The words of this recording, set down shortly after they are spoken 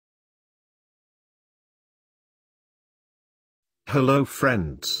Hello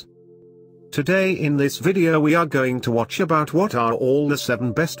friends. Today in this video we are going to watch about what are all the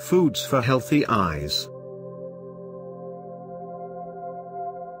 7 best foods for healthy eyes.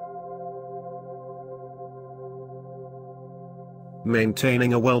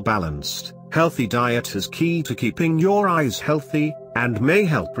 Maintaining a well-balanced, healthy diet is key to keeping your eyes healthy, and may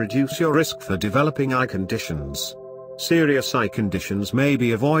help reduce your risk for developing eye conditions. Serious eye conditions may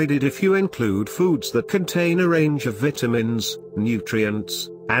be avoided if you include foods that contain a range of vitamins,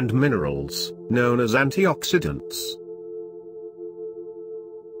 nutrients, and minerals, known as antioxidants.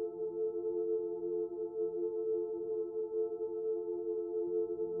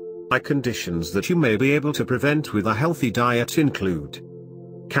 Eye conditions that you may be able to prevent with a healthy diet include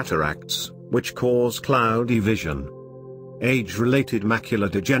cataracts, which cause cloudy vision; age-related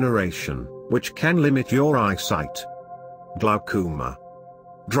macular degeneration, which can limit your eyesight; glaucoma,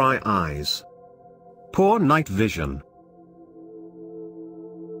 dry eyes, poor night vision.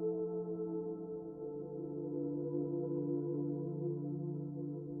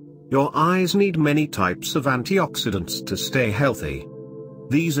 Your eyes need many types of antioxidants to stay healthy.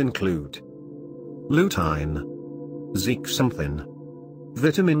 These include lutein, zeaxanthin,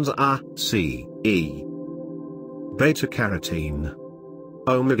 vitamins A, C, E, beta-carotene,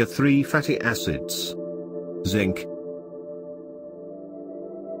 omega-3 fatty acids, zinc.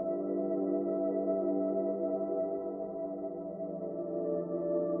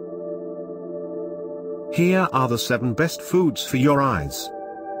 Here are the 7 best foods for your eyes: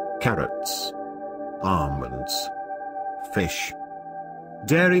 carrots, almonds, fish,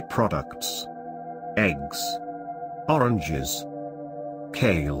 dairy products, eggs, oranges,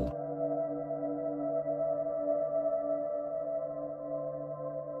 kale.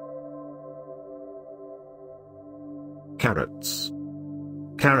 Carrots.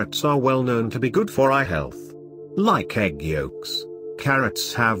 Carrots are well known to be good for eye health. Like egg yolks,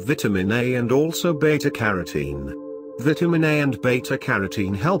 carrots have vitamin A and also beta-carotene. Vitamin A and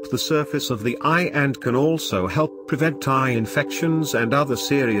beta-carotene help the surface of the eye and can also help prevent eye infections and other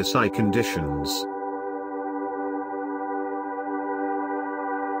serious eye conditions.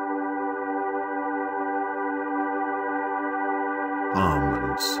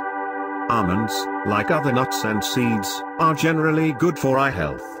 Almonds. Almonds, like other nuts and seeds, are generally good for eye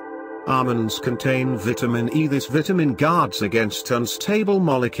health. Almonds contain vitamin E. This vitamin guards against unstable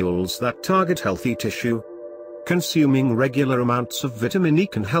molecules that target healthy tissue. Consuming regular amounts of vitamin E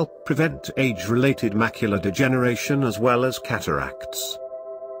can help prevent age-related macular degeneration as well as cataracts.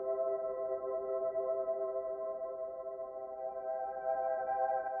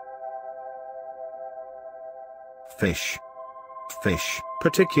 Fish. Fish,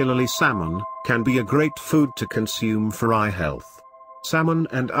 particularly salmon, can be a great food to consume for eye health. Salmon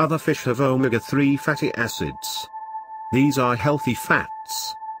and other fish have omega-3 fatty acids. These are healthy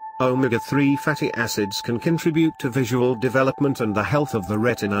fats. Omega-3 fatty acids can contribute to visual development and the health of the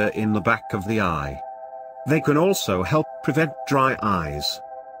retina in the back of the eye. They can also help prevent dry eyes.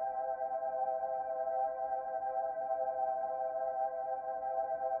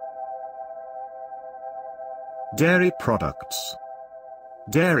 Dairy products.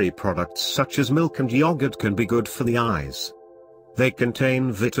 Dairy products such as milk and yogurt can be good for the eyes. They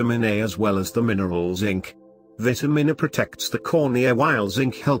contain vitamin A as well as the mineral zinc. Vitamin A protects the cornea while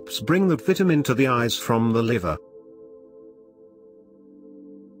zinc helps bring that vitamin to the eyes from the liver.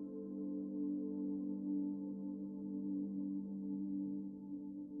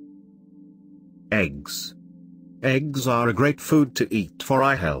 Eggs. Eggs are a great food to eat for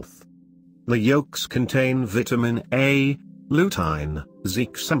eye health. The yolks contain vitamin A, lutein,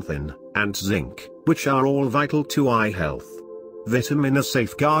 zeaxanthin, and zinc, which are all vital to eye health. Vitamin A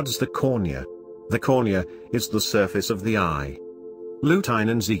safeguards the cornea. The cornea is the surface of the eye.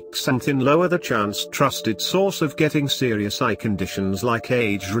 Lutein and zeaxanthin lower the trusted source of getting serious eye conditions like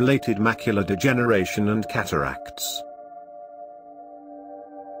age-related macular degeneration and cataracts.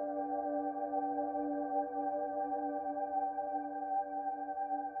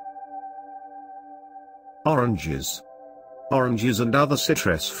 Oranges. Oranges and other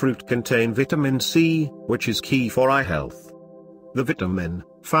citrus fruit contain vitamin C, which is key for eye health. The vitamin,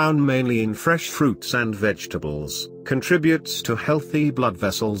 found mainly in fresh fruits and vegetables, contributes to healthy blood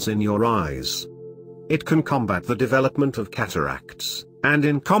vessels in your eyes. It can combat the development of cataracts, and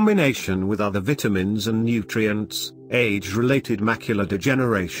in combination with other vitamins and nutrients, age-related macular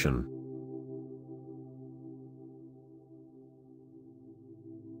degeneration.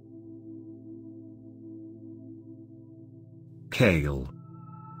 Kale.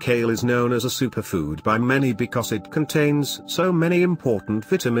 Kale is known as a superfood by many because it contains so many important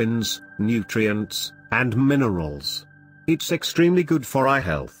vitamins, nutrients, and minerals. It's extremely good for eye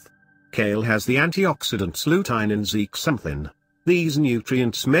health. Kale has the antioxidants lutein and zeaxanthin. These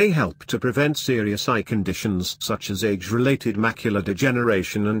nutrients may help to prevent serious eye conditions such as age-related macular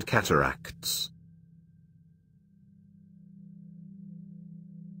degeneration and cataracts.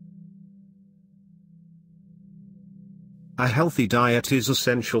 A healthy diet is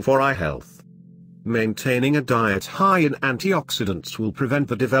essential for eye health. Maintaining a diet high in antioxidants will prevent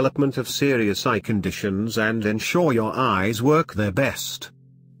the development of serious eye conditions and ensure your eyes work their best.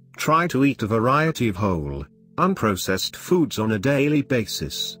 Try to eat a variety of whole, unprocessed foods on a daily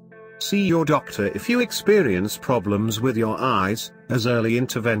basis. See your doctor if you experience problems with your eyes, as early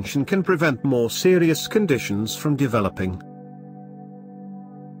intervention can prevent more serious conditions from developing.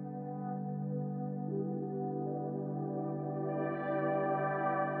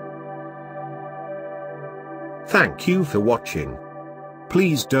 Thank you for watching.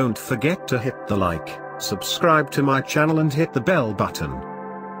 Please don't forget to hit the like, subscribe to my channel and hit the bell button.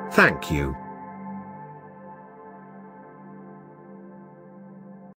 Thank you.